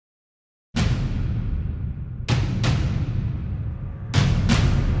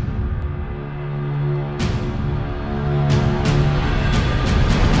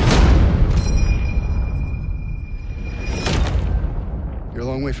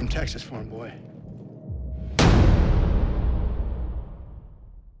way from Texas for him, boy.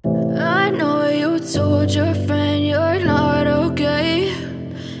 I know you told your friend you're not okay,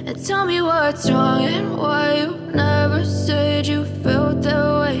 and tell me what's wrong and why you never said you felt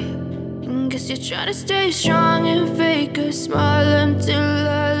that way. And guess you're trying to stay strong and fake a smile until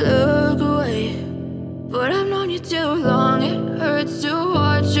I look away. But I've known you too long, it hurts to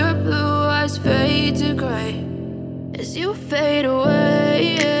watch your blue eyes fade to gray as you fade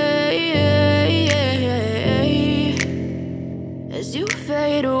away, as you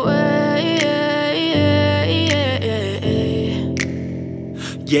fade away.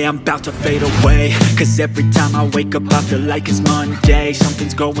 Yeah, I'm about to fade away, cause every time I wake up I feel like it's Monday.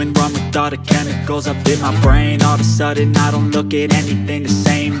 Something's going wrong with all the chemicals up in my brain. All of a sudden I don't look at anything the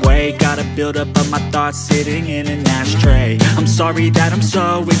same way. Gotta build up of my thoughts sitting in an ashtray. I'm sorry that I'm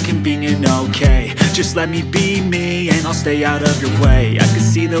so inconvenient, okay. Just let me be me and I'll stay out of your way. I can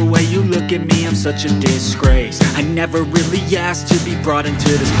see the way you look at me, I'm such a disgrace. I never really asked to be brought into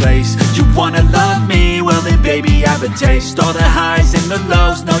this place. You wanna love me? Well then baby, have a taste. All the highs and the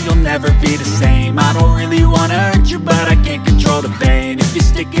lows, no, you'll never be the same. I don't really wanna hurt you, but I can't control the pain. If you're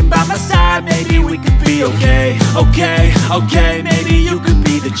sticking by my side, maybe we could be okay. Okay, maybe you could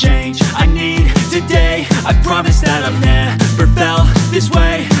be the change I need today. I promise that I've never felt this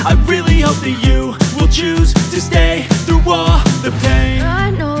way. I really hope that you will choose to stay through all the pain.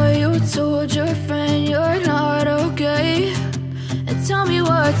 I know you told your friend you're not okay, and tell me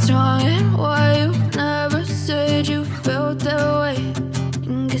what's wrong and why you never said you felt that way.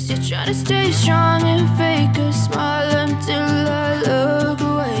 Guess you're trying to stay strong and fake a smile until I look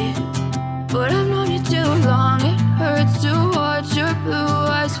away. But I've known you too long, it hurts to watch your blue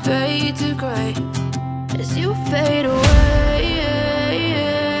eyes fade to gray as you fade away,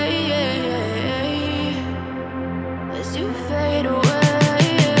 as you fade away,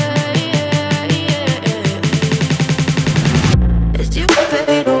 as you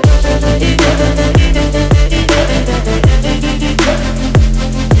fade away.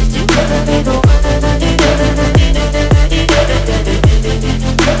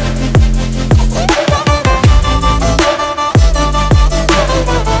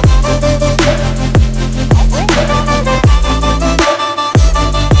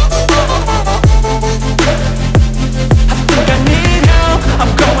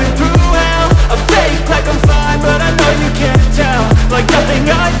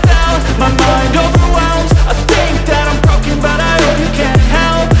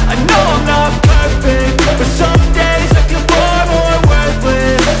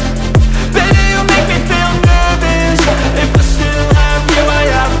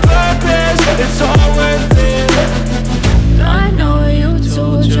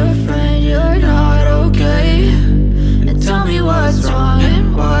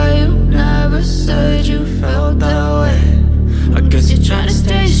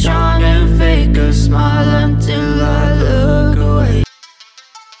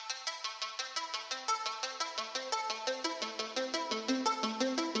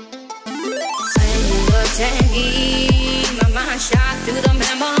 My mind shot through the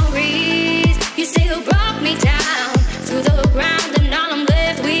memories. You still brought me down to the ground, and all I'm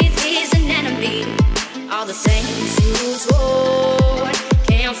left with is an enemy. All the things you swore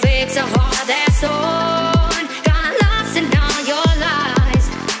can't fix a heart that's torn. Got lost in all your lies.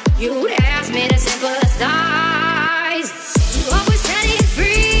 You'd ask me to sympathize. You always set it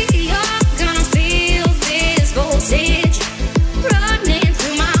free. You're gonna feel this voltage running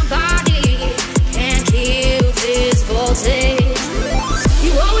through my body. Can't kill this voltage.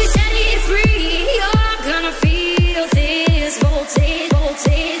 You always set it free. You're gonna feel this voltage.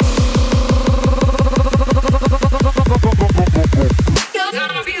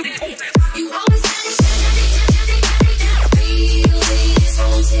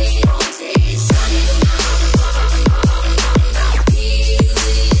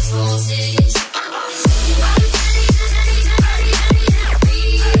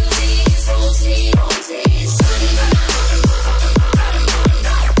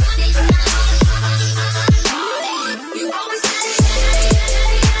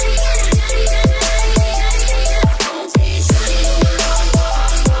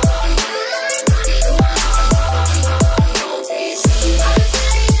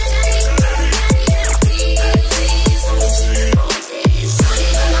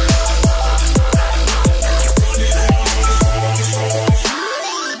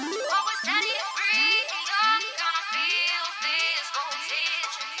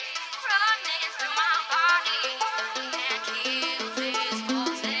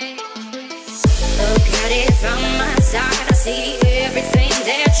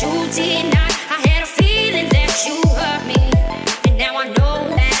 you did not. I had a feeling that you hurt me, and now I know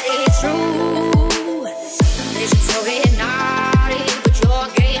that it's true. Vision so hypnotic, but your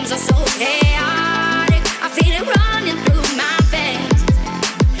games are so chaotic. I feel it running through my veins,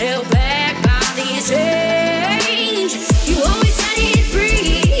 held back by these chains. You always set it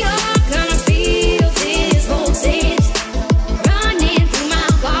free. You're gonna feel this voltage running through my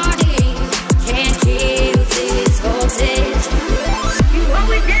body. Can't kill this voltage. You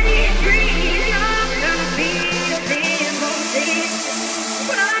always set it free. You're gonna feel this voltage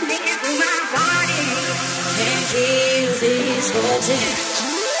running through my body. Can't kill this voltage.